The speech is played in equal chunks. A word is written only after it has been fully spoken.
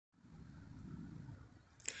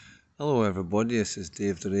Hello everybody, this is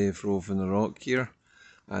Dave the Rave roving the rock here,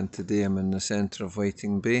 and today I'm in the centre of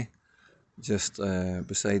Whiting Bay, just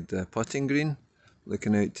beside the putting green,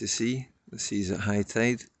 looking out to sea. The sea's at high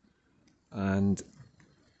tide, and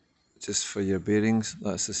just for your bearings,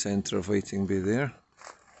 that's the centre of Whiting Bay there,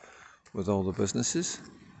 with all the businesses.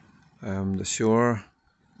 The shore,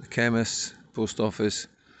 the chemist, post office,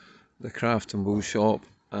 the craft and wool shop,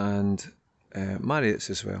 and Marriott's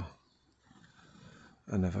as well.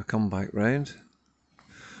 And if I come back round,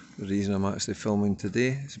 the reason I'm actually filming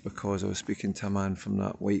today is because I was speaking to a man from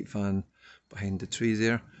that white van behind the tree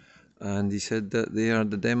there, and he said that they are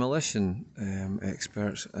the demolition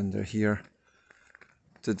experts, and they're here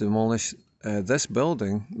to demolish this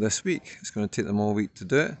building this week. It's going to take them all week to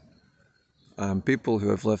do it. People who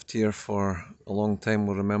have lived here for a long time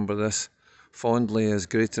will remember this fondly as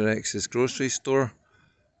Greatorex's grocery store,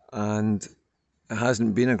 and it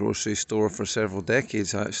hasn't been a grocery store for several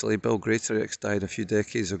decades actually. Bill Greatorex died a few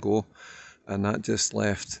decades ago, and that just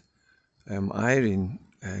left Irene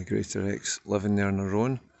Greatorex living there on her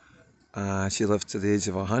own. She lived to the age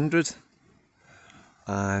of 100,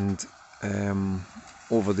 and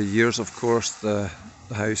over the years, of course, the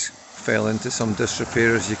house fell into some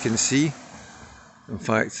disrepair, as you can see. In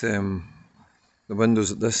fact, the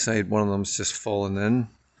windows at this side, one of them's just fallen in.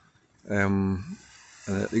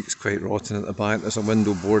 And it looks quite rotten at the back. There's a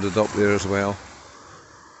window boarded up there as well.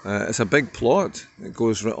 It's a big plot. It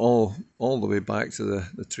goes all the way back to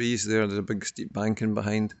the trees there. There's a big steep banking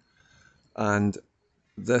behind, and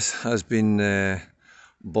this has been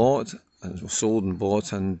bought and sold and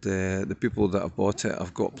bought, and the people that have bought it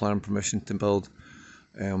have got planning permission to build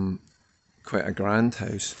quite a grand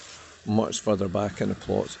house much further back in the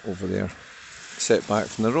plot over there, set back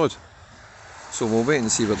from the road. So we'll wait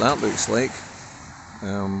and see what that looks like.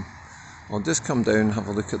 I'll just come down and have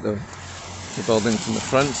a look at the building from the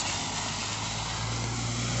front.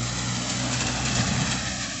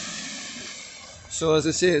 So as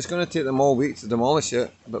I say, it's going to take them all week to demolish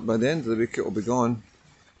it, but by the end of the week it will be gone.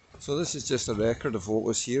 So this is just a record of what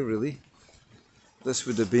was here really. This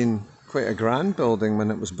would have been quite a grand building when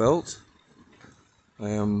it was built.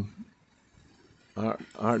 Art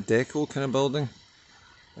Deco kind of building.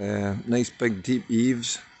 Nice big deep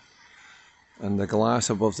eaves, and the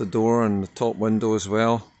glass above the door and the top window as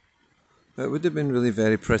well. It would have been really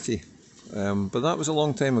very pretty, but that was a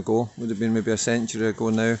long time ago. Would have been maybe a century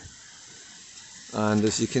ago now, and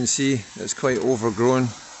as you can see, it's quite overgrown,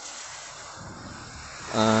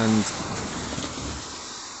 and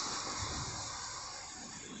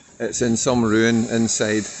it's in some ruin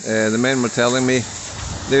inside. The men were telling me,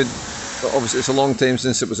 obviously it's a long time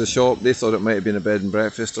since it was a shop, they thought it might have been a bed and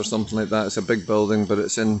breakfast or something like that. It's a big building, but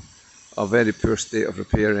it's in a very poor state of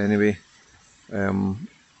repair anyway,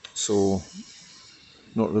 so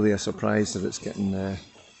not really a surprise that it's getting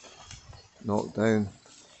knocked down.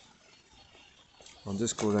 I'll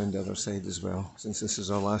just go around the other side as well, since this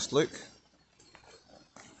is our last look.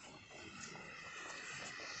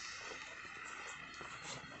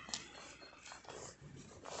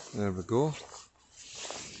 There we go.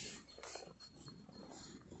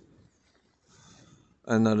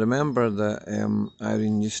 And I remember that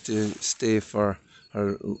Irene used to stay for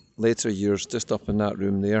her later years just up in that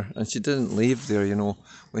room there, and she didn't leave there, you know.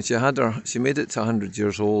 When she had she made it to 100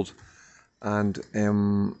 years old, and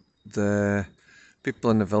the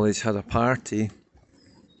people in the village had a party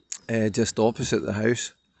just opposite the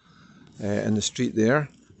house, in the street there,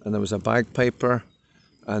 and there was a bagpiper,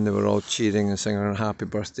 and they were all cheering and singing her happy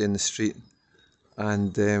birthday in the street.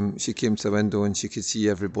 And she came to the window and she could see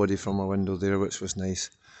everybody from her window there, which was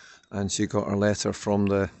nice. And she got her letter from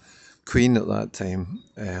the Queen at that time,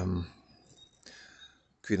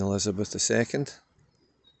 Queen Elizabeth II. And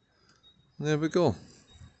there we go.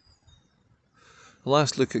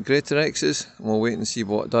 Last look at Greatorex's, and we'll wait and see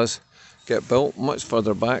what does get built much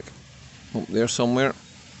further back, up there somewhere.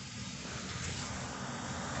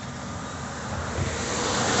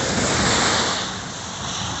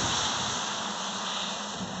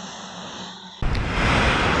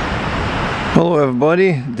 Hello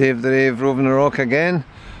everybody, Dave the Rave roving the rock again.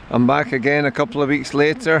 I'm back again a couple of weeks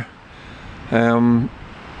later from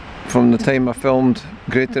the time I filmed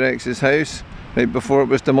Greatorex's house, right before it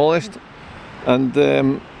was demolished, and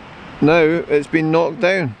now it's been knocked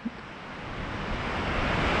down.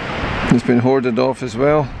 It's been hoarded off as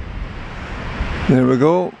well. There we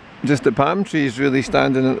go, just the palm trees really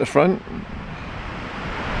standing at the front,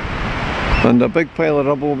 and a big pile of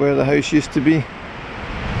rubble where the house used to be.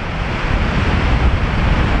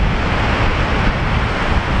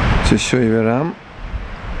 Just show you where I am.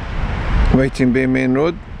 Whiting Bay Main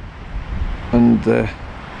Road, and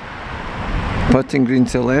Putting green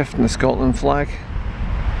to the left and the Scotland flag.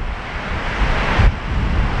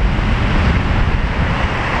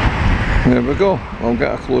 There we go, I'll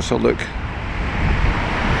get a closer look.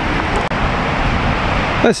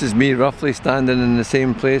 This is me roughly standing in the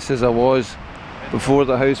same place as I was before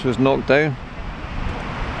the house was knocked down.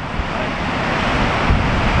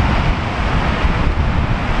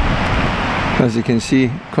 As you can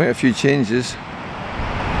see, quite a few changes.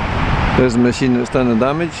 There's the machine that's done the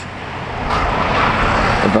damage,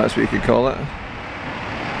 if that's what you could call it.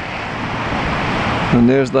 And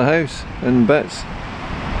there's the house in bits,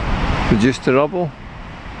 reduced to rubble.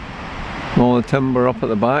 All the timber up at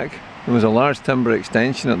the back. There was a large timber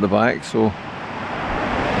extension at the back, so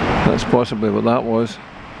that's possibly what that was.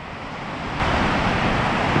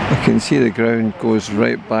 I can see the ground goes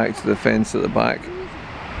right back to the fence at the back.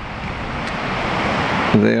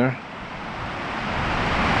 There.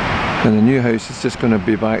 And the new house is just going to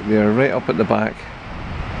be back there, right up at the back,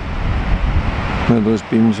 where those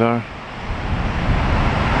beams are.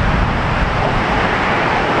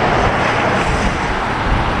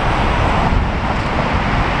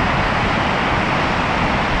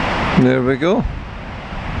 There we go.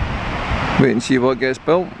 Wait and see what gets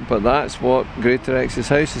built, but that's what Greatorex's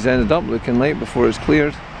house has ended up looking like before it's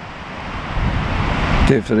cleared.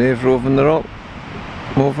 Dave the Rave roving the rock.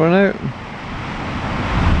 Over and out.